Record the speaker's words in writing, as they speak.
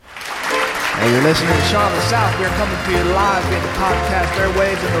Hey, you're listening to Sean of the South. We're coming to you live via the podcast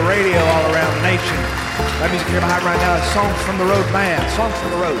airwaves and the radio all around the nation. That music you're behind right now is Songs from the Road Band. Songs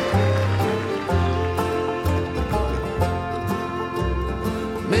from the Road.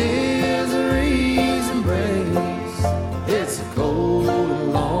 Misery's embrace, it's a cold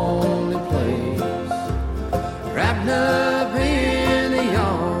and lonely place, wrapped up in the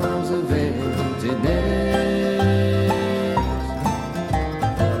arms of emptiness.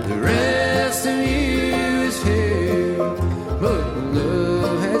 The rest of you is here, but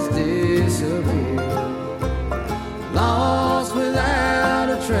love has disappeared, lost without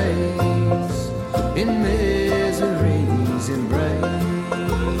a trace in misery's embrace.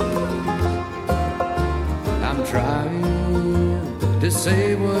 I'm trying to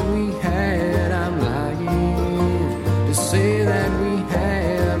say what we had, I'm lying to say that we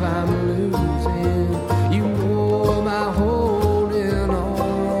have, I'm losing. You know my holding on.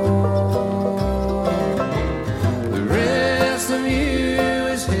 The rest of you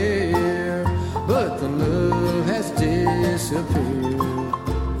is here, but the love has disappeared,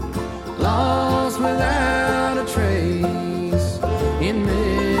 lost without a trace in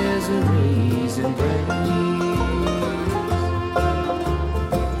misery's embrace.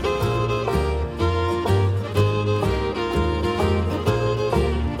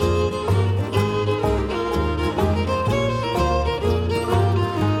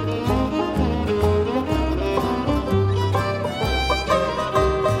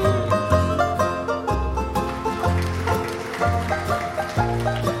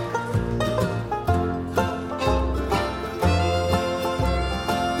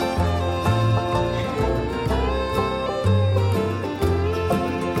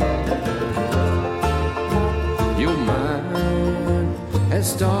 Your mind has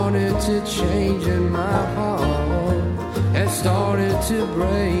started to change and my heart has started to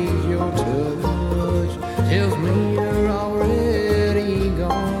break. Your touch tells me you're already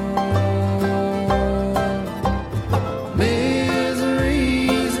gone.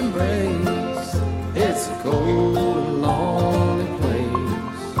 Misery's embrace, it's a cold and lonely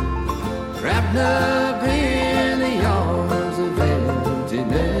place, wrapped up in the arms of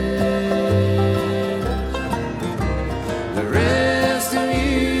emptiness. The rest of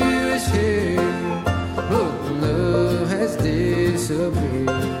you is here, but love has disappeared,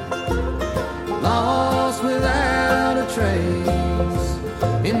 lost without a trace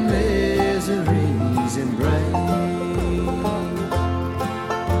in misery's embrace.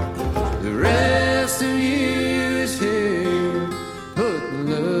 The rest of you is here, but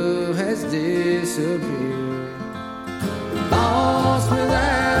love has disappeared, lost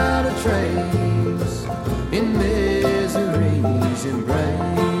without a trace in misery's embrace.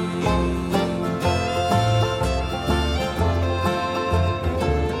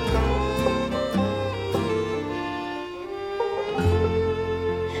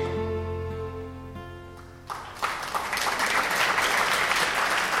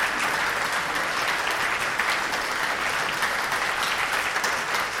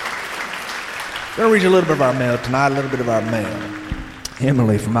 I'm going to read you a little bit of our mail tonight, a little bit of our mail.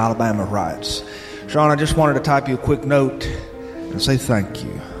 Emily from Alabama writes, Sean, I just wanted to type you a quick note and say thank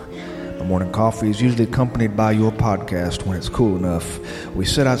you. My morning coffee is usually accompanied by your podcast when it's cool enough. We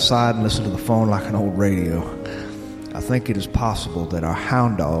sit outside and listen to the phone like an old radio. I think it is possible that our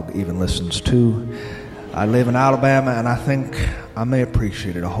hound dog even listens too. I live in Alabama, and I think I may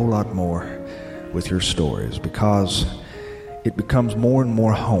appreciate it a whole lot more with your stories because it becomes more and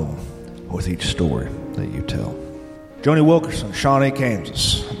more home with each story that you tell. Joni Wilkerson, Shawnee,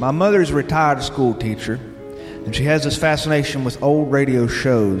 Kansas. My mother is a retired school teacher, and she has this fascination with old radio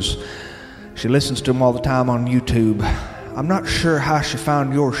shows. She listens to them all the time on YouTube. I'm not sure how she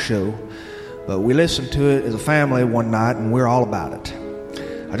found your show, but we listened to it as a family one night, and we're all about it.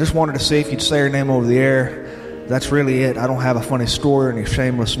 I just wanted to see if you'd say her name over the air. That's really it. I don't have a funny story or any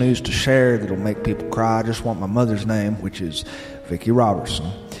shameless news to share that'll make people cry. I just want my mother's name, which is Vicki Robertson,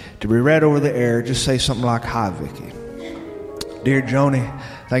 to be read over the air. Just say something like, "Hi, Vicki." Dear Joni,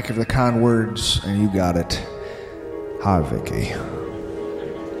 thank you for the kind words, and you got it. Hi, Vicki.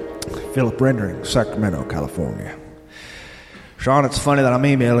 Philip Rendering, Sacramento, California. Sean, it's funny that I'm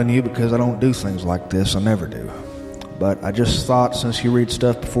emailing you because I don't do things like this. I never do. But I just thought since you read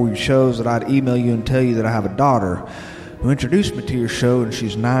stuff before your shows that I'd email you and tell you that I have a daughter who introduced me to your show, and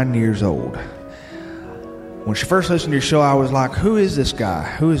she's 9 years old. When she first listened to your show, I was like, who is this guy?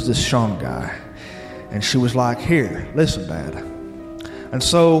 Who is this Sean guy? And she was like, here, listen, Dad. And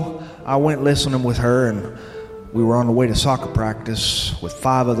so I went listening with her, and we were on the way to soccer practice with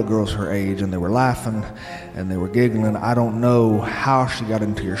 5 other girls her age, and they were laughing and they were giggling. I don't know how she got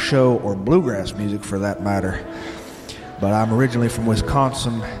into your show, or bluegrass music for that matter, but I'm originally from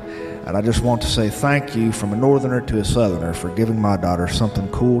Wisconsin, and I just want to say thank you from a northerner to a southerner for giving my daughter something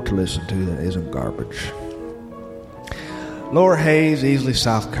cool to listen to that isn't garbage. Laura Hayes, Easley,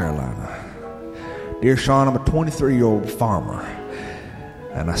 South Carolina. Dear Sean, I'm a 23-year-old farmer,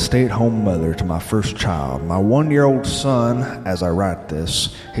 and a stay-at-home mother to my first child. My 1-year-old son, as I write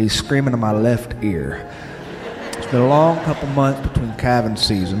this, he's screaming in my left ear. It's been a long couple months between calving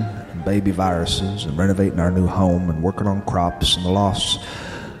season and baby viruses and renovating our new home and working on crops and the loss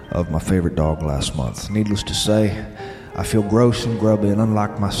of my favorite dog last month. Needless to say, I feel gross and grubby and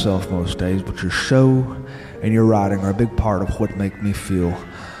unlike myself most days, but your show and your writing are a big part of what make me feel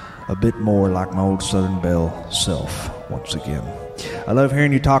a bit more like my old Southern Belle self once again. I love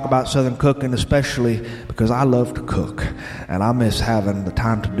hearing you talk about Southern cooking, especially because I love to cook, and I miss having the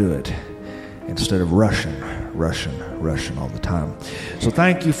time to do it instead of rushing all the time. So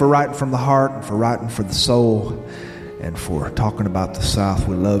thank you for writing from the heart and for writing for the soul and for talking about the South.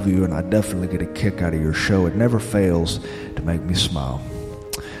 We love you, and I definitely get a kick out of your show. It never fails to make me smile.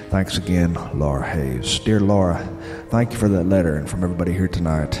 Thanks again, Laura Hayes. Dear Laura, thank you for that letter, and from everybody here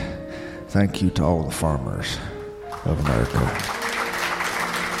tonight, thank you to all the farmers of America.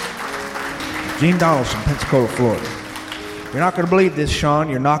 Gene Donaldson, Pensacola, Florida. You're not going to believe this, Sean.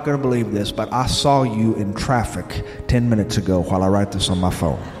 You're not going to believe this, but I saw you in traffic 10 minutes ago while I write this on my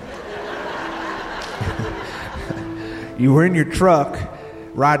phone. You were in your truck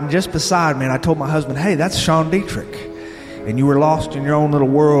riding just beside me, and I told my husband, hey, that's Sean Dietrich. And you were lost in your own little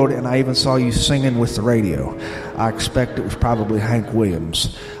world, and I even saw you singing with the radio. I expect it was probably Hank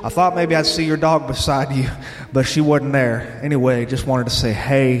Williams. I thought maybe I'd see your dog beside you, but she wasn't there. Anyway, just wanted to say,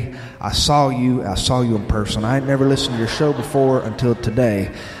 hey, I saw you in person. I had never listened to your show before until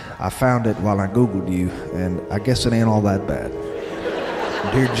today. I found it while I Googled you, and I guess it ain't all that bad.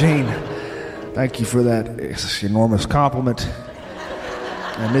 Dear Gene, thank you for that enormous compliment.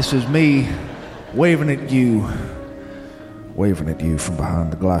 And this is me waving at you from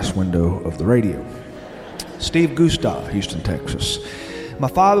behind the glass window of the radio. Steve Gustav, Houston, Texas. My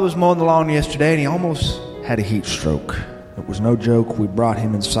father was mowing the lawn yesterday, and he almost had a heat stroke. It was no joke. We brought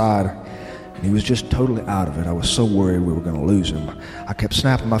him inside, and he was just totally out of it. I was so worried we were going to lose him. I kept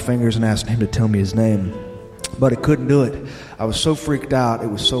snapping my fingers and asking him to tell me his name, but he couldn't do it. I was so freaked out.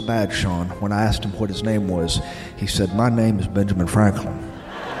 It was so bad, Sean. When I asked him what his name was, he said, my name is Benjamin Franklin.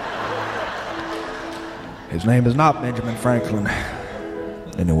 His name is not Benjamin Franklin.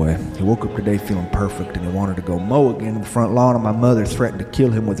 Anyway, he woke up today feeling perfect, and he wanted to go mow again in the front lawn, and my mother threatened to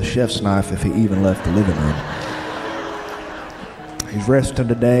kill him with a chef's knife if he even left the living room. He's resting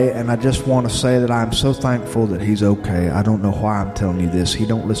today, and I just want to say that I'm so thankful that he's okay. I don't know why I'm telling you this. He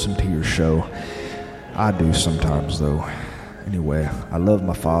don't listen to your show. I do sometimes, though. Anyway, I love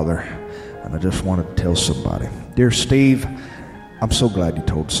my father, and I just wanted to tell somebody. Dear Steve, I'm so glad you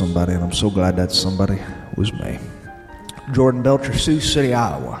told somebody, and I'm so glad that somebody was me. Jordan Belcher, Sioux City,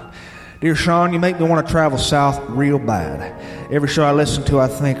 Iowa. Dear Sean, you make me want to travel south real bad. Every show I listen to, I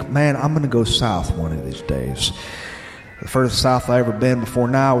think, man, I'm going to go south one of these days. The furthest south I ever been before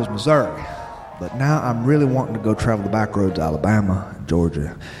now was Missouri. But now I'm really wanting to go travel the back roads of Alabama,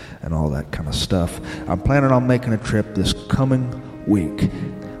 Georgia, and all that kind of stuff. I'm planning on making a trip this coming week.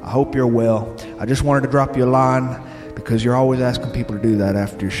 I hope you're well. I just wanted to drop you a line because you're always asking people to do that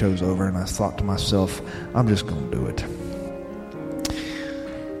after your show's over, and I thought to myself, I'm just going to do it.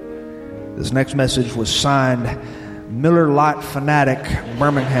 This next message was signed Miller Lite Fanatic,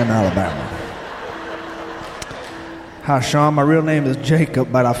 Birmingham, Alabama. Hi, Sean. My real name is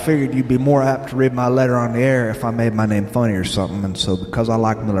Jacob, but I figured you'd be more apt to read my letter on the air if I made my name funny or something, and so because I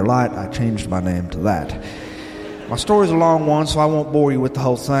like Miller Lite, I changed my name to that. My story's a long one, so I won't bore you with the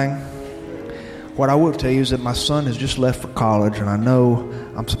whole thing. What I will tell you is that my son has just left for college, and I know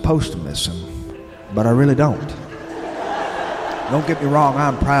I'm supposed to miss him, but I really don't. Don't get me wrong,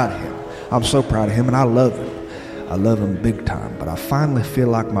 I'm proud of him. I'm so proud of him, and I love him. I love him big time, but I finally feel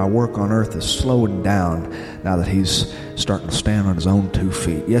like my work on earth is slowing down now that he's starting to stand on his own 2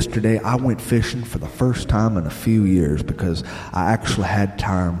 feet. Yesterday, I went fishing for the first time in a few years because I actually had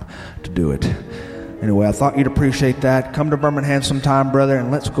time to do it. Anyway, I thought you'd appreciate that. Come to Birmingham sometime, brother,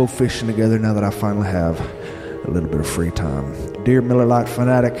 and let's go fishing together now that I finally have a little bit of free time. Dear Miller Lite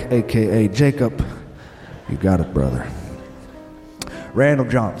Fanatic, a.k.a. Jacob, you got it, brother. Randall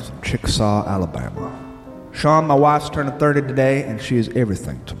Johnson, Chickasaw, Alabama. Sean, my wife's turning 30 today, and she is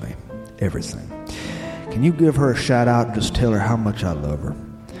everything to me. Everything. Can you give her a shout out and just tell her how much I love her?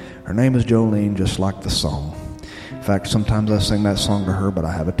 Her name is Jolene, just like the song. In fact, sometimes I sing that song to her, but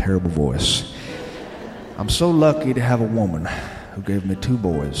I have a terrible voice. I'm so lucky to have a woman who gave me two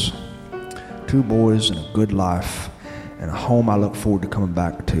boys and a good life and a home I look forward to coming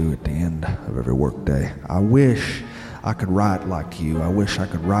back to at the end of every work day. I wish I could write like you. I wish I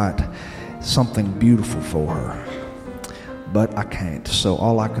could write something beautiful for her. But I can't, so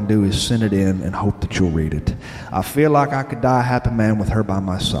all I can do is send it in and hope that you'll read it. I feel like I could die a happy man with her by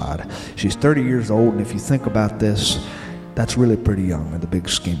my side. She's 30 years old, and if you think about this, that's really pretty young in the big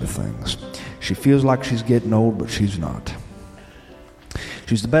scheme of things. She feels like she's getting old, but she's not.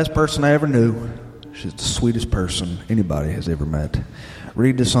 She's the best person I ever knew. She's the sweetest person anybody has ever met.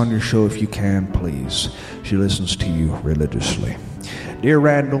 Read this on your show if you can, please. She listens to you religiously. Dear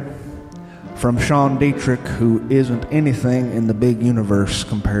Randall, from Sean Dietrich, who isn't anything in the big universe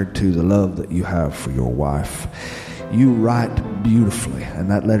compared to the love that you have for your wife. You write beautifully,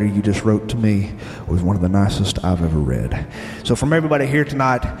 and that letter you just wrote to me was one of the nicest I've ever read. So from everybody here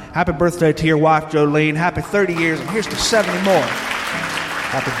tonight, happy birthday to your wife, Jolene. Happy 30 years, and here's to 70 more.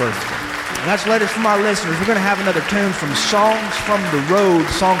 Happy birthday. And that's letters from our listeners. We're going to have another tune from Songs from the Road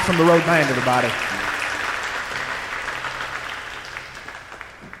Band, everybody.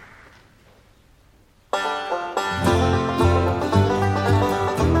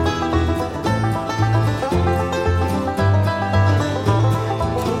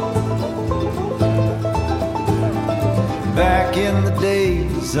 Back in the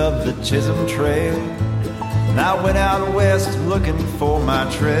days of the Chisholm Trail, and I went out west looking for my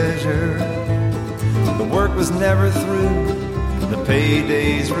treasure. The work was never through, the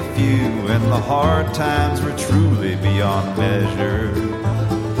paydays were few, and the hard times were truly beyond measure.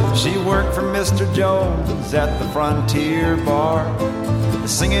 She worked for Mr. Jones at the Frontier Bar,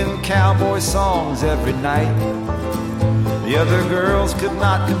 singing cowboy songs every night. The other girls could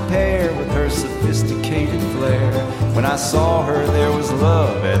not compare with her sophisticated flair. When I saw her, there was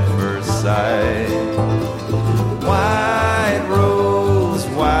love at first sight. White rose,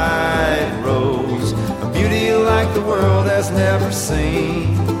 a beauty like the world has never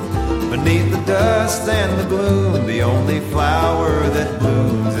seen. Beneath the dust and the gloom, the only flower that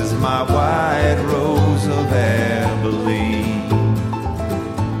blooms is my white rose of Abilene.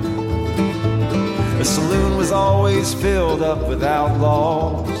 The saloon was always filled up with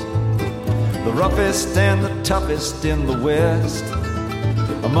outlaws, the roughest and the toughest in the West.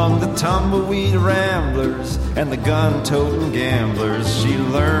 Among the tumbleweed ramblers and the gun-toting gamblers, she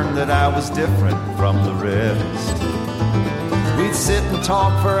learned that I was different from the rest. We'd sit and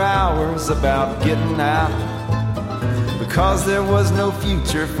talk for hours about getting out, because there was no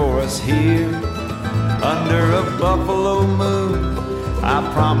future for us here. Under a buffalo moon, I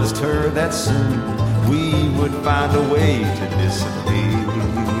promised her that soon we would find a way to disappear.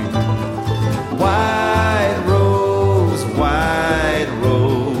 White rose,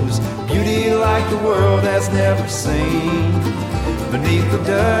 beauty like the world has never seen. Beneath the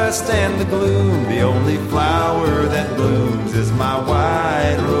dust and the gloom, the only flower that blooms is my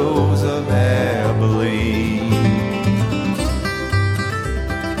white rose of Abilene.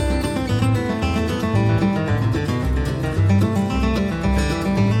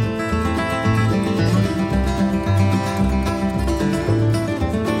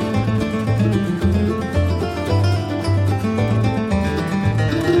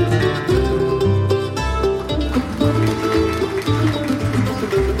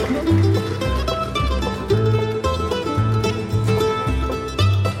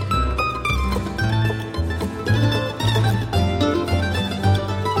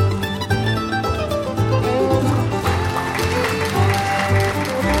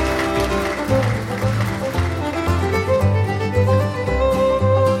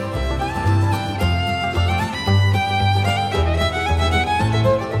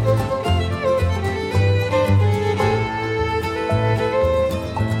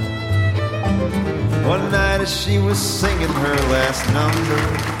 She was singing her last number,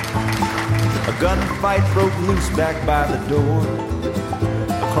 a gunfight broke loose back by the door.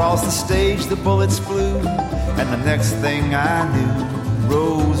 Across the stage the bullets flew, and the next thing I knew,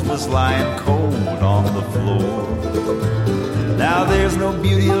 Rose was lying cold on the floor. Now there's no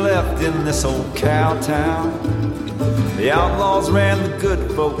beauty left in this old cow town. The outlaws ran the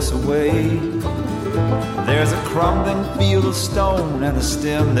good folks away. There's a crumbling field of stone and a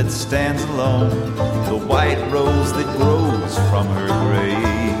stem that stands alone, the white rose that grows from her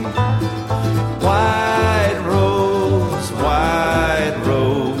grave. White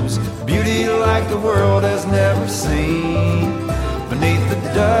rose, beauty like the world has never seen. Beneath the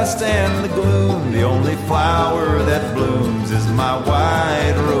dust and the gloom, the only flower that blooms is my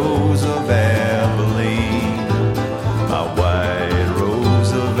white rose of Abilene.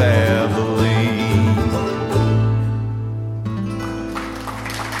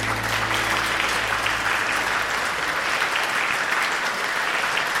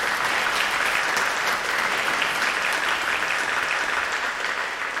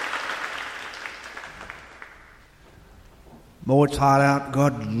 it's hot out.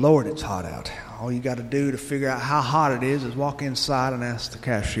 God, Lord, it's hot out. All you got to do to figure out how hot it is walk inside and ask the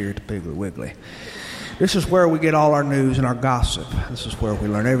cashier at the Piggly Wiggly. This is where we get all our news and our gossip. This is where we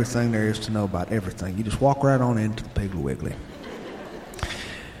learn everything there is to know about everything. You just walk right on into the Piggly Wiggly.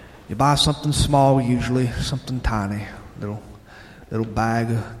 You buy something small, usually something tiny, little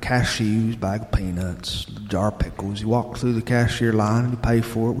bag of cashews, bag of peanuts, jar of pickles. You walk through the cashier line and you pay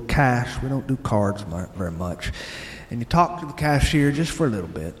for it with cash. We don't do cards very much. And you talk to the cashier just for a little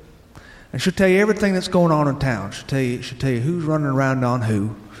bit. And she'll tell you everything that's going on in town. She'll tell you who's running around on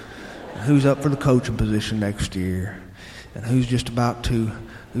who's up for the coaching position next year, and who's just about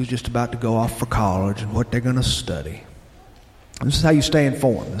to go off for college and what they're going to study. This is how you stay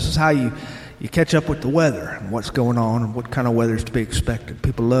informed. This is how you catch up with the weather and what's going on and what kind of weather is to be expected.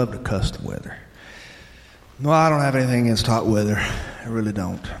 People love to cuss the weather. No, I don't have anything against hot weather. I really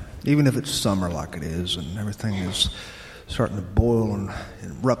don't. Even if it's summer like it is and everything is starting to boil and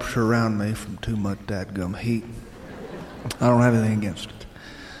rupture around me from too much dadgum heat, I don't have anything against it.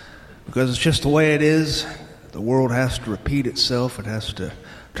 Because it's just the way it is. The world has to repeat itself. It has to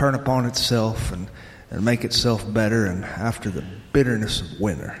turn upon itself and make itself better. And after the bitterness of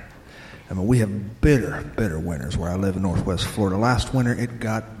winter, I mean, we have bitter winters where I live in Northwest Florida. Last winter, it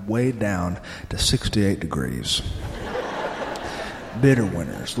got way down to 68 degrees. Bitter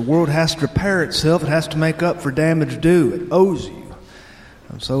winters. The world has to repair itself. It has to make up for damage due. It owes you.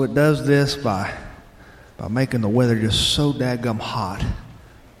 And so it does this by making the weather just so daggum hot.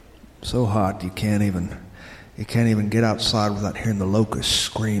 So hot you can't even get outside without hearing the locusts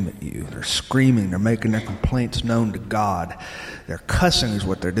scream at you. They're screaming. They're making their complaints known to God. They're cussing is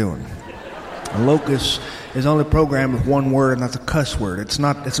what they're doing. A locust is only programmed with one word, and that's a cuss word. It's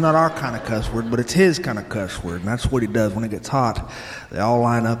not our kind of cuss word, but it's his kind of cuss word, and that's what he does when it gets hot. They all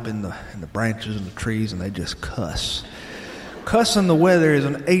line up in the branches and the trees, and they just cuss. Cussing the weather is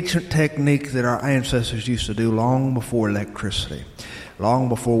an ancient technique that our ancestors used to do long before electricity, long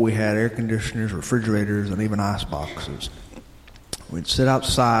before we had air conditioners, refrigerators, and even ice boxes. We'd sit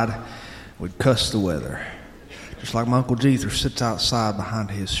outside, we'd cuss the weather. Just like my Uncle Jether sits outside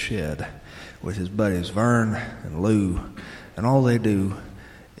behind his shed with his buddies Vern and Lou, and all they do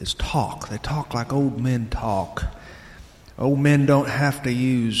is talk. They talk like old men talk. Old men don't have to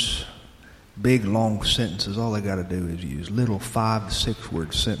use big, long sentences. All they got to do is use little 5 to 6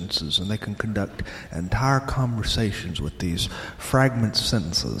 word sentences, and they can conduct entire conversations with these fragment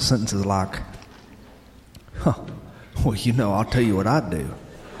sentences. Sentences like, well, you know, I'll tell you what I'd do.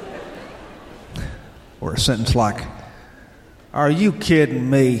 Or a sentence like, are you kidding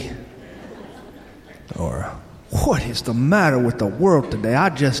me? Or, what is the matter with the world today? I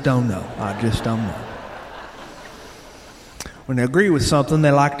just don't know. When they agree with something,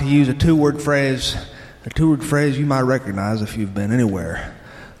 they like to use a 2-word phrase. A 2-word phrase you might recognize if you've been anywhere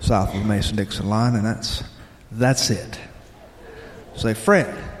south of the Mason-Dixon line, and that's it. Say,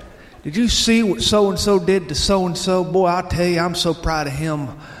 Fred, did you see what so-and-so did to so-and-so? Boy, I'll tell you, I'm so proud of him.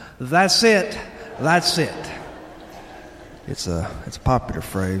 That's it. That's it. It's a popular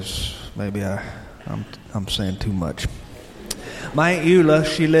phrase. Maybe I'm saying too much. My Aunt Eula,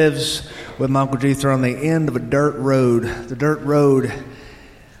 she lives with my Uncle Jether on the end of a dirt road. The dirt road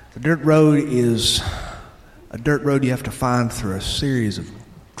is a dirt road you have to find through a series of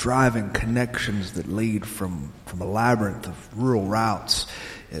driving connections that lead from a labyrinth of rural routes.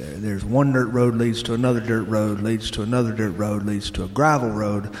 There's one dirt road leads to another dirt road, leads to another dirt road, leads to a gravel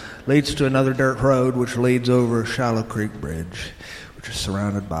road, leads to another dirt road, which leads over a shallow creek bridge, which is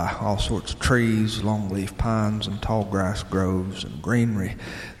surrounded by all sorts of trees, longleaf pines, and tall grass groves, and greenery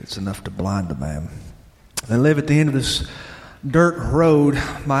that's enough to blind a man. They live at the end of this dirt road.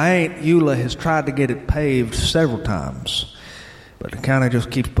 My Aunt Eula has tried to get it paved several times, but the county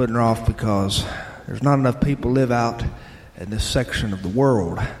just keeps putting her off because there's not enough people live out in this section of the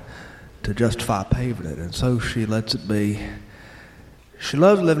world to justify paving it, and so she lets it be. She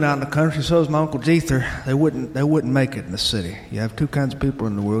loves living out in the country. So does my Uncle Jether. They wouldn't make it in the city. You have 2 kinds of people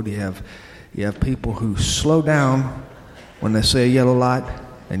in the world. You have people who slow down when they see a yellow light,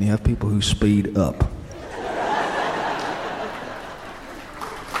 and you have people who speed up.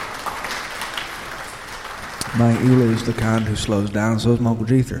 My Aunt Eula is the kind who slows down, so is my Uncle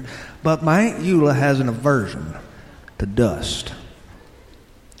Jether. But my Aunt Eula has an aversion to dust.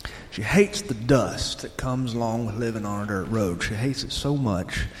 She hates the dust that comes along with living on a dirt road. She hates it so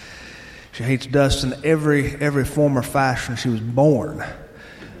much. She hates dust in every form or fashion. She was born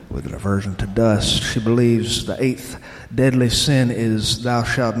with an aversion to dust. She believes the 8th deadly sin is, thou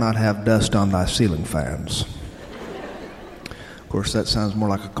shalt not have dust on thy ceiling fans. Of course, that sounds more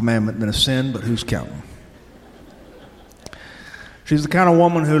like a commandment than a sin, but who's counting? She's the kind of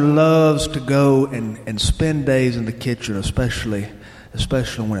woman who loves to go and spend days in the kitchen, especially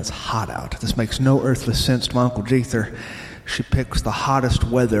when it's hot out. This makes no earthly sense to my Uncle Jether. She picks the hottest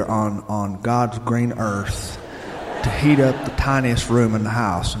weather on God's green earth to heat up the tiniest room in the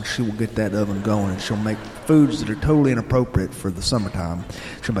house, and she will get that oven going, and she'll make foods that are totally inappropriate for the summertime.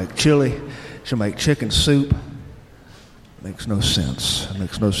 She'll make chili. She'll make chicken soup. Makes no sense. It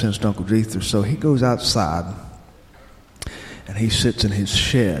makes no sense to Uncle Jether. So he goes outside, and he sits in his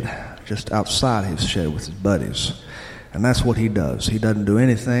shed, just outside his shed with his buddies. And that's what he does. He doesn't do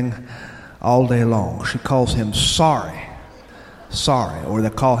anything all day long. She calls him sorry, or they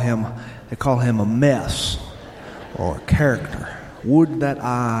call him a mess or a character. Would that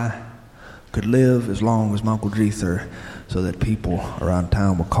I could live as long as my Uncle Jether so that people around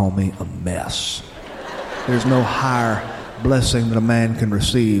town will call me a mess. There's no higher blessing that a man can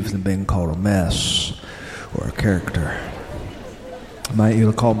receive than being called a mess or a character. My Aunt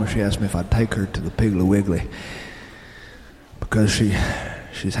Eula called me. She asked me if I'd take her to the Piggly Wiggly because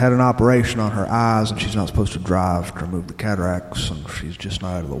she's had an operation on her eyes and she's not supposed to drive to remove the cataracts, and she's just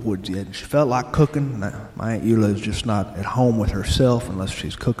not out of the woods yet. And she felt like cooking. My Aunt Eula is just not at home with herself unless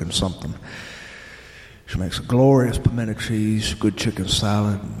she's cooking something. She makes a glorious pimento cheese, good chicken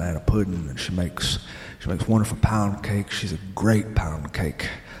salad, and banana pudding, and she makes wonderful pound cake. She's a great pound cake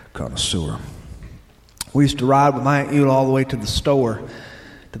connoisseur. We used to ride with my Aunt Eula all the way to the store,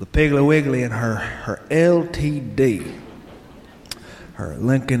 to the Piggly Wiggly, in her LTD, her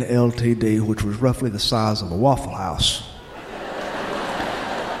Lincoln LTD, which was roughly the size of a Waffle House.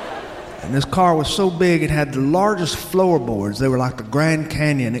 And this car was so big, it had the largest floorboards. They were like the Grand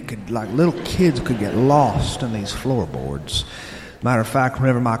Canyon. It could, like, little kids could get lost in these floorboards. Matter of fact,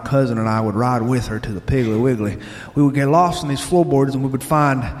 whenever my cousin and I would ride with her to the Piggly Wiggly, we would get lost in these floorboards, and we would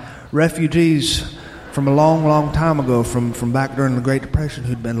find refugees from a long, long time ago, from back during the Great Depression,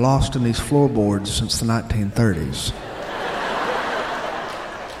 who'd been lost in these floorboards since the 1930s.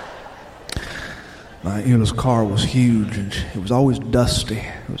 My Aunt Eula's car was huge, and it was always dusty.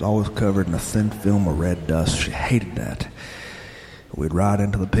 It was always covered in a thin film of red dust. She hated that. We'd ride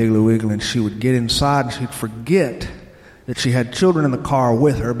into the Piggly Wiggly, and she would get inside, and she'd forget that she had children in the car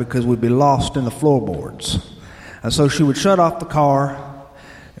with her because we'd be lost in the floorboards. And so she would shut off the car,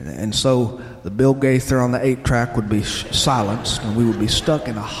 and so the Bill Gaither on the 8-track would be silenced, and we would be stuck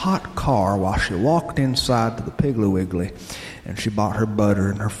in a hot car while she walked inside to the Piggly Wiggly, and she bought her butter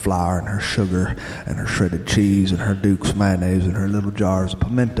and her flour and her sugar and her shredded cheese and her Duke's mayonnaise and her little jars of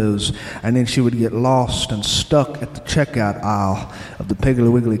pimentos, and then she would get lost and stuck at the checkout aisle of the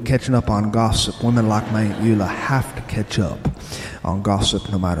Piggly Wiggly catching up on gossip. Women like my Aunt Eula have to catch up on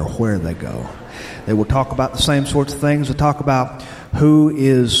gossip no matter where they go. They will talk about the same sorts of things. They talk about who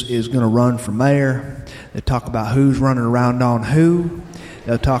is going to run for mayor. They talk about who's running around on who.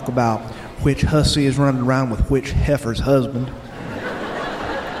 They'll talk about which hussy is running around with which heifer's husband.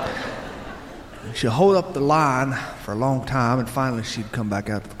 She'll hold up the line for a long time, and finally she'd come back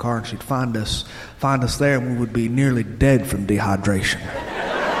out to the car, and she'd find us there, and we would be nearly dead from dehydration.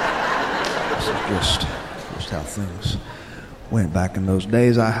 This is just how things went back in those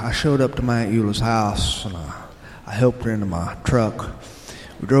days. I showed up to my Aunt Eula's house, and I helped her into my truck.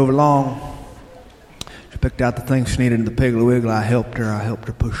 We drove along. She picked out the things she needed in the Piggly Wiggly. I helped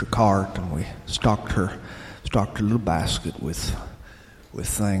her push a cart, and we stocked her little basket with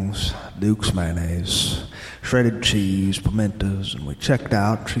things: Duke's mayonnaise, shredded cheese, pimentos, and we checked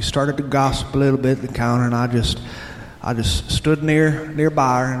out. She started to gossip a little bit at the counter, and I just stood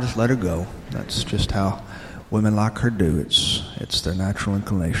nearby her and just let her go. That's just how women like her do. It's their natural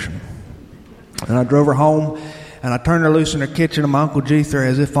inclination. And I drove her home, and I turned her loose in her kitchen, and my Uncle Jether,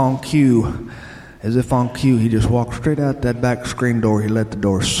 as if on cue, he just walked straight out that back screen door. He let the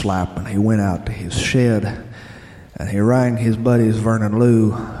door slap, and he went out to his shed, and he rang his buddies Vernon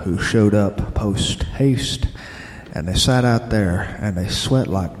Lou, who showed up post-haste, and they sat out there, and they sweat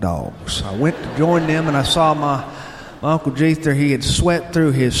like dogs. I went to join them, and I saw my Uncle Jether. He had sweat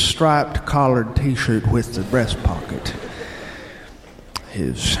through his striped collared T-shirt with the breast pocket.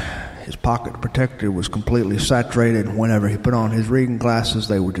 His pocket protector was completely saturated, and whenever he put on his reading glasses,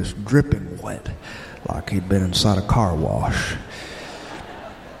 they were just dripping wet, like he'd been inside a car wash.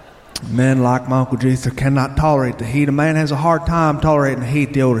 Men like my Uncle Jether cannot tolerate the heat. A man has a hard time tolerating the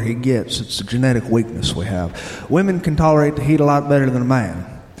heat the older he gets. It's a genetic weakness we have. Women can tolerate the heat a lot better than a man,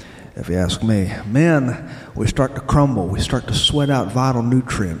 if you ask me. Men, we start to crumble. We start to sweat out vital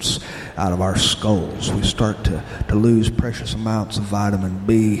nutrients out of our skulls. We start to lose precious amounts of vitamin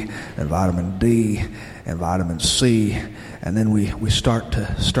B and vitamin D and vitamin C, and then we start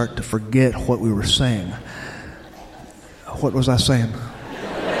to forget what we were saying. What was I saying?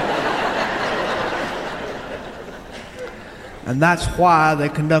 And that's why they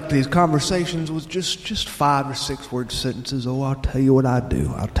conduct these conversations with just 5 or 6 word sentences. Oh, I'll tell you what I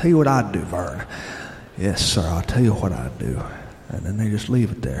do. I'll tell you what I do, Vern. Yes, sir, I'll tell you what I do. And then they just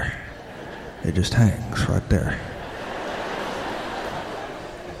leave it there. It just hangs right there.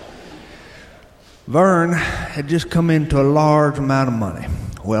 Vern had just come into a large amount of money.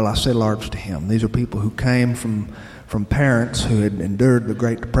 Well, I say large to him. These are people who came from parents who had endured the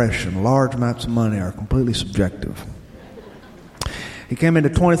Great Depression. Large amounts of money are completely subjective. He came into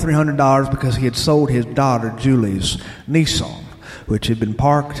 $2,300 because he had sold his daughter Julie's Nissan, which had been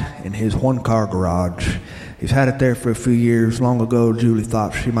parked in his one-car garage. He's had it there for a few years. Long ago, Julie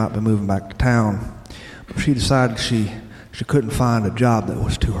thought she might be moving back to town, but she decided she couldn't find a job that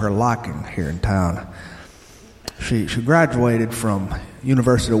was to her liking here in town. She graduated from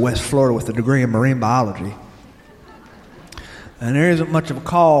University of West Florida with a degree in marine biology. And there isn't much of a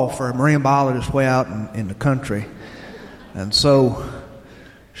call for a marine biologist way out in the country. And so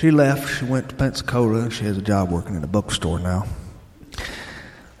she left. She went to Pensacola, and she has a job working in a bookstore now.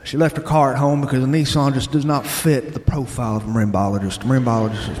 She left her car at home because the Nissan just does not fit the profile of a marine biologist. A marine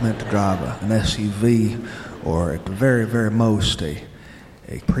biologist is meant to drive an SUV or at the very, very most a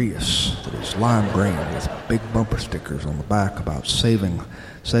Prius that is lime green with big bumper stickers on the back about saving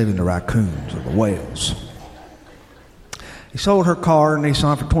the raccoons or the whales. He sold her car,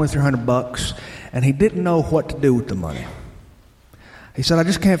 Nissan, for $2,300, and he didn't know what to do with the money. He said, I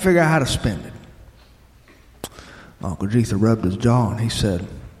just can't figure out how to spend it. Uncle Jether rubbed his jaw and he said,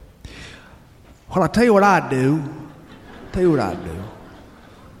 well, I'll tell you what I do.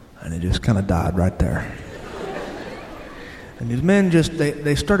 And it just kind of died right there. And these men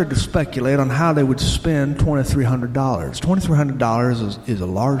they started to speculate on how they would spend $2,300. $2,300 is a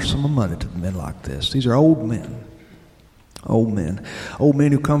large sum of money to men like this. These are old men. Old men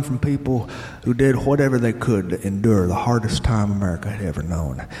who come from people who did whatever they could to endure the hardest time America had ever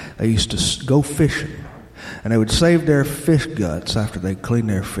known. They used to go fishing, and they would save their fish guts after they cleaned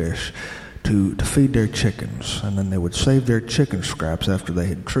their fish to feed their chickens, and then they would save their chicken scraps after they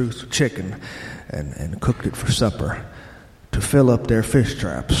had trussed the chicken and cooked it for supper to fill up their fish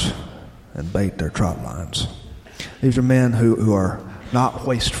traps and bait their trot lines. These are men who are not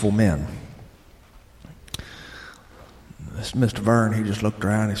wasteful men. Mr. Vern, he just looked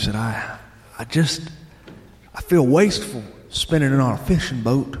around and he said, I feel wasteful spending it on a fishing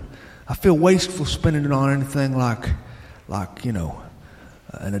boat. I feel wasteful spending it on anything like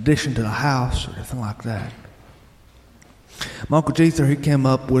an addition to the house or anything like that. My Uncle Jether, he came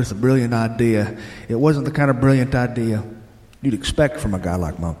up with a brilliant idea. It wasn't the kind of brilliant idea you'd expect from a guy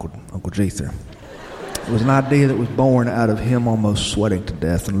like my Uncle Jether. It was an idea that was born out of him almost sweating to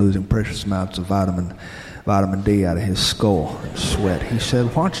death and losing precious amounts of vitamin D out of his skull and sweat. He said,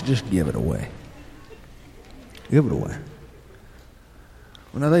 why don't you just give it away? Give it away.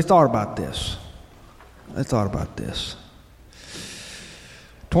 Well, now they thought about this.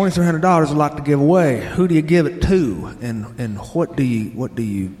 $2,300 is a lot to give away. Who do you give it to? And what do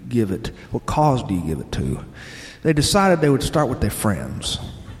you give it? What cause do you give it to? They decided they would start with their friends.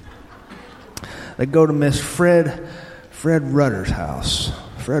 They'd go to Miss Fred Rudder's house.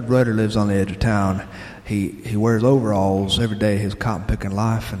 Fred Rudder lives on the edge of town. He wears overalls every day of his cotton picking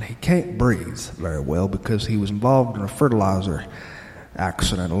life, and he can't breathe very well because he was involved in a fertilizer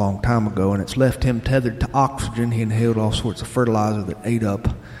accident a long time ago, and it's left him tethered to oxygen. He inhaled all sorts of fertilizer that ate up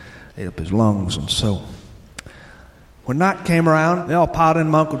his lungs. And so when night came around, they all piled in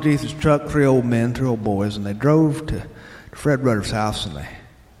my Uncle Jether's truck, 3 old boys, and they drove to Fred Rudder's house, and they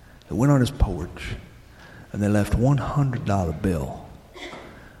went on his porch, and they left $100 bill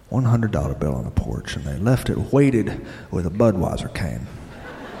on the porch, and they left it weighted with a Budweiser can.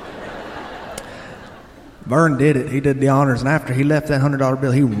 Vern did it. He did the honors, and after he left that $100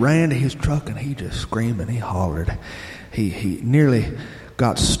 bill, he ran to his truck, and he just screamed and he hollered. He nearly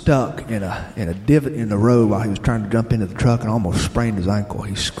got stuck in a divot in the road while he was trying to jump into the truck and almost sprained his ankle.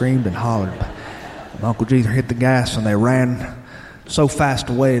 He screamed and hollered. And Uncle Jether hit the gas, and they ran so fast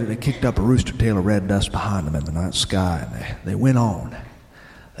away that they kicked up a rooster tail of red dust behind them in the night sky, and they went on.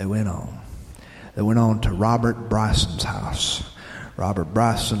 They went on to Robert Bryson's house. Robert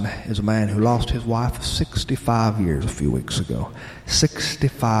Bryson is a man who lost his wife of 65 years a few weeks ago.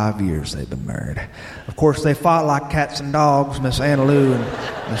 65 years they've been married. Of course, they fought like cats and dogs, Miss Anna Lou and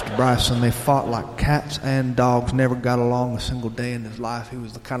Mr. Bryson. They fought like cats and dogs, never got along a single day in his life. He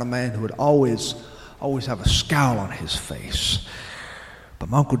was the kind of man who would always have a scowl on his face. But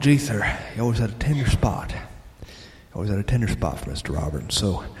my Uncle Jether, he always had a tender spot. For Mr. Robert. And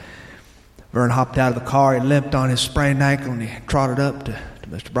so Vern hopped out of the car, he limped on his sprained ankle, and he trotted up to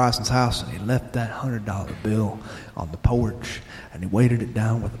Mr. Bryson's house, and he left that $100 bill on the porch, and he weighted it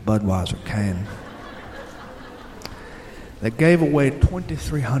down with a Budweiser can. They gave away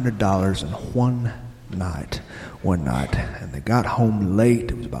 $2,300 in one night, and they got home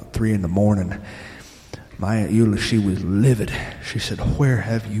late. It was about 3 in the morning. My Aunt Eula, she was livid. She said, "Where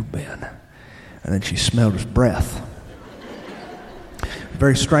have you been?" And then she smelled his breath.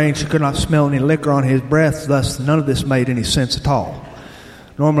 Very strange. She could not smell any liquor on his breath, thus none of this made any sense at all.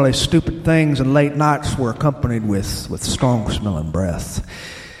 Normally, stupid things and late nights were accompanied with strong-smelling breath.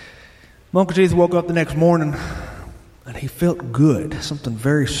 Uncle Jethro woke up the next morning, and he felt good. Something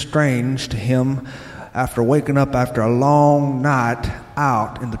very strange to him after waking up after a long night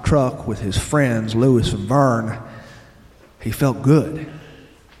out in the truck with his friends, Lewis and Vern. He felt good.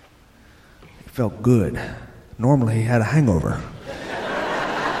 He felt good. Normally, he had a hangover.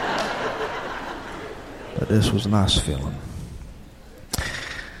 But this was a nice feeling.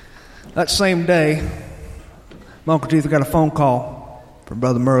 That same day, Uncle Jethro got a phone call from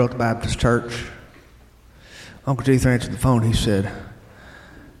Brother Merle at the Baptist Church. Uncle Jethro answered the phone. He said,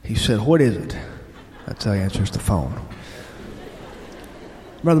 "What is it?" That's how he answers the phone.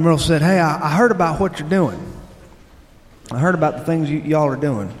 Brother Merle said, "Hey, I heard about what you're doing. I heard about the things y'all are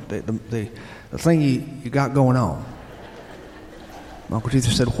doing, the thing you got going on." Uncle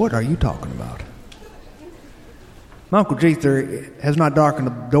Jethro said, "What are you talking about?" Uncle Jethro has not darkened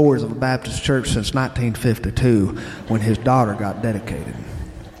the doors of a Baptist church since 1952 when his daughter got dedicated.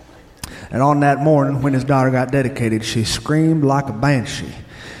 And on that morning when his daughter got dedicated, she screamed like a banshee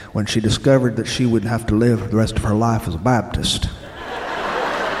when she discovered that she would have to live the rest of her life as a Baptist.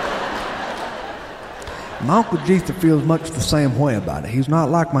 My Uncle Jethro feels much the same way about it. He's not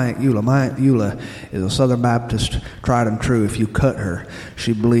like my Aunt Eula. My Aunt Eula is a Southern Baptist, tried and true. If you cut her,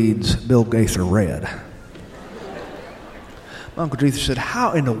 she bleeds Bill Gaither red. Uncle Jethro said,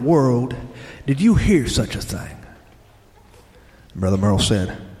 "How in the world did you hear such a thing?" Brother Merle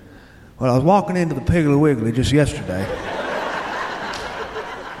said, "Well, I was walking into the Piggly Wiggly just yesterday."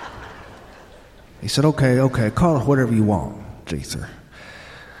 He said, okay, call it whatever you want, Jethro.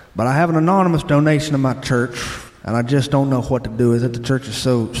 "But I have an anonymous donation to my church, and I just don't know what to do with it. The church is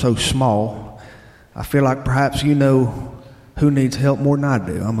so small. I feel like perhaps you know who needs help more than I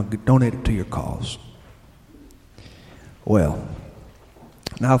do. I'm going to donate it to your cause." Well,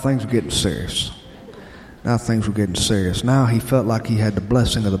 now things were getting serious. Now he felt like he had the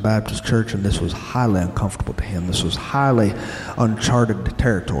blessing of the Baptist church, and this was highly uncomfortable to him. This was highly uncharted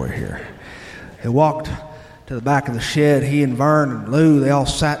territory here. He walked to the back of the shed. He and Vern and Lou, they all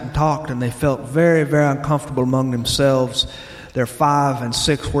sat and talked, and they felt very, very uncomfortable among themselves. Their 5- and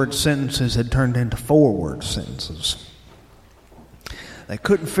 6-word sentences had turned into 4-word sentences. They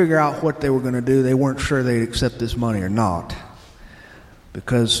couldn't figure out what they were going to do. They weren't sure they'd accept this money or not,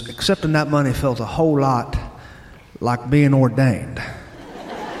 because accepting that money felt a whole lot like being ordained.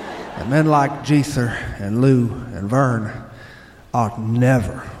 And men like Jethro and Lou and Vern ought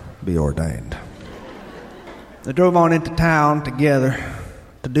never be ordained. They drove on into town together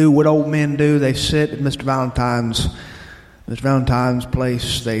to do what old men do. They sit at Mr. Valentine's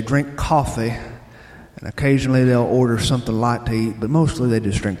place. They drink coffee. And occasionally they'll order something light to eat, but mostly they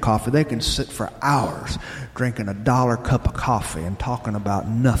just drink coffee. They can sit for hours drinking a $1 cup of coffee and talking about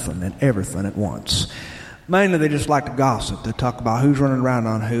nothing and everything at once. Mainly they just like to gossip. They talk about who's running around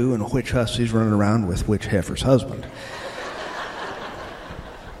on who and which hussy's running around with which heifer's husband.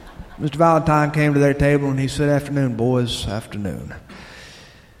 Mr. Valentine came to their table and he said, "Afternoon, boys, afternoon.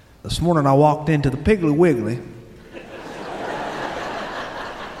 This morning I walked into the Piggly Wiggly.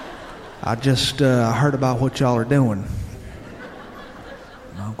 I just heard about what y'all are doing."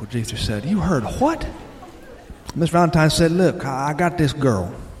 My Uncle Jethro said, "You heard what?" Miss Valentine said, "Look, I got this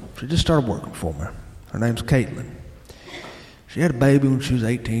girl. She just started working for me. Her name's Caitlin. She had a baby when she was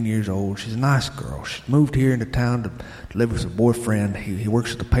 18 years old. She's a nice girl. She moved here into town to live with her boyfriend. He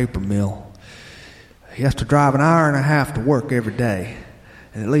works at the paper mill. He has to drive an hour and a half to work every day,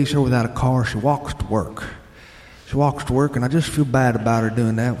 and it leaves her without a car. She walks to work. And I just feel bad about her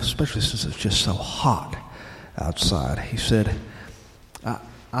doing that, especially since it's just so hot outside." He said,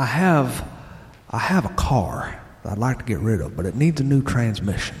 I have a car that I'd like to get rid of, but it needs a new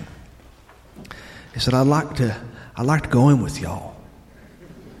transmission. He said, I'd like to go in with y'all."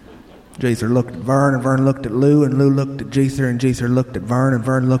 Jethro looked at Vern, and Vern looked at Lou, and Lou looked at Jethro, and Jethro looked at Vern, and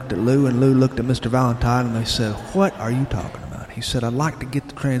Vern looked at Lou, and Lou looked at Mr. Valentine, and they said, "What are you talking about?" He said, "I'd like to get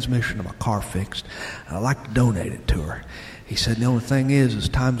the transmission of my car fixed, and I'd like to donate it to her." He said, "The only thing is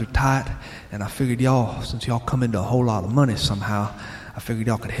times are tight, and I figured y'all, since y'all come into a whole lot of money somehow, I figured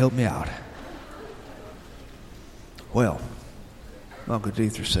y'all could help me out." Well, Uncle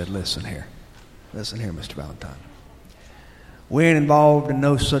Jethro said, listen here, Mr. Valentine. We ain't involved in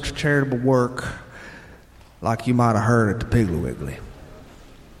no such charitable work like you might have heard at the Piggly Wiggly.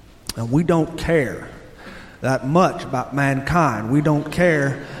 And we don't care that much about mankind. We don't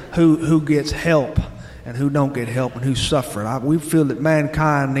care who gets help and who don't get help and who's suffering. We feel that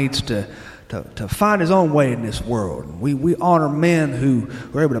mankind needs to find his own way in this world. We honor men who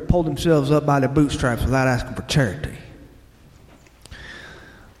are able to pull themselves up by their bootstraps without asking for charity.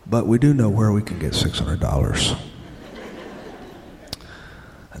 But we do know where we can get $600.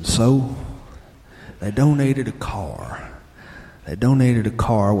 And so they donated a car. They donated a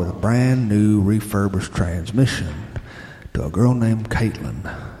car with a brand new refurbished transmission to a girl named Caitlin,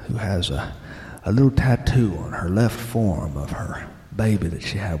 who has a little tattoo on her left forearm of her baby that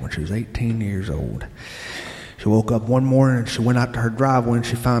she had when she was 18 years old. She woke up one morning and she went out to her driveway and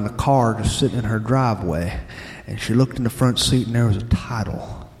she found a car just sitting in her driveway. And she looked in the front seat and there was a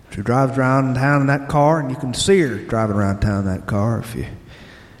title. She drives around town in that car, and you can see her driving around town in that car if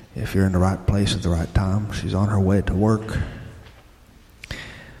you're in the right place at the right time. She's on her way to work.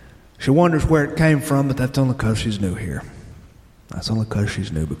 She wonders where it came from, but that's only because she's new here. That's only because she's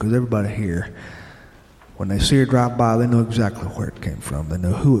new, because everybody here, when they see her drive by, they know exactly where it came from. They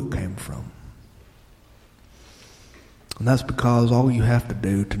know who it came from. And that's because all you have to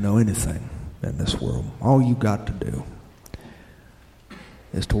do to know anything in this world, all you got to do,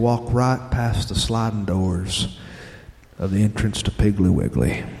 is to walk right past the sliding doors of the entrance to Piggly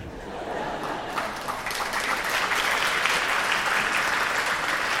Wiggly.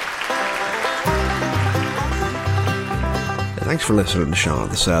 Thanks for listening to Sean of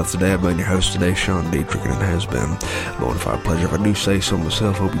the South today. I've been your host today, Sean Dietrich, and it has been a bona fide pleasure. If I do say so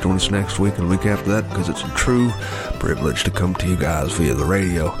myself, hope you join us next week and the week after that, because it's a true privilege to come to you guys via the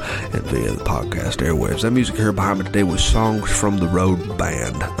radio and via the podcast airwaves. That music here behind me today was Songs from the Road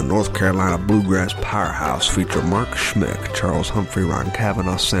Band, a North Carolina bluegrass powerhouse featuring Mark Schmick, Charles Humphrey, Ryan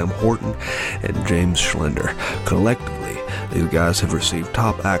Kavanaugh, Sam Horton, and James Schlender. Collectively, these guys have received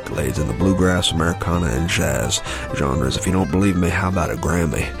top accolades in the bluegrass, Americana, and jazz genres. If you don't believe me, how about a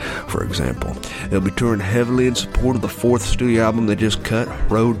Grammy, for example? They'll be touring heavily in support of the fourth studio album they just cut,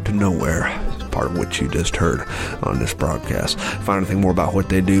 Road to Nowhere, part of which you just heard on this broadcast. Find anything more about what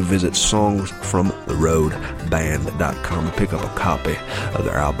they do, visit songsfromtheroadband.com and pick up a copy of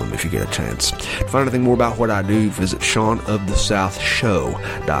their album if you get a chance. To find anything more about what I do, visit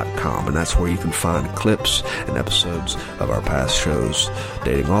SeanoftheSouthShow.com, and that's where you can find clips and episodes of our past shows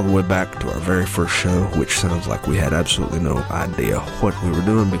dating all the way back to our very first show, which sounds like we had absolutely no idea what we were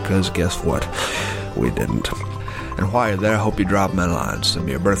doing, because guess what? We didn't. And while you're there, I hope you drop me a line. Send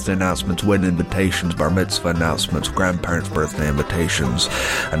me your birthday announcements, wedding invitations, bar mitzvah announcements, grandparents' birthday invitations,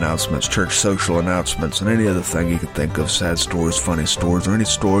 announcements, church social announcements, and any other thing you can think of, sad stories, funny stories, or any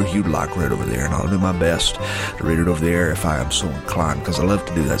story you'd like read over there. And I'll do my best to read it over the air if I am so inclined, because I love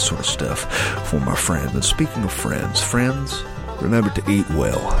to do that sort of stuff for my friends. And speaking of friends, remember to eat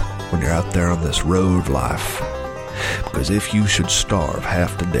well when you're out there on this road of life. Because if you should starve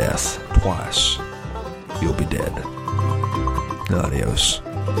half to death twice, you'll be dead. Adios.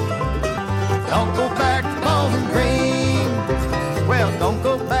 Don't go back to Bowling Green. Well, don't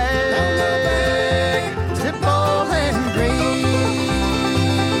go back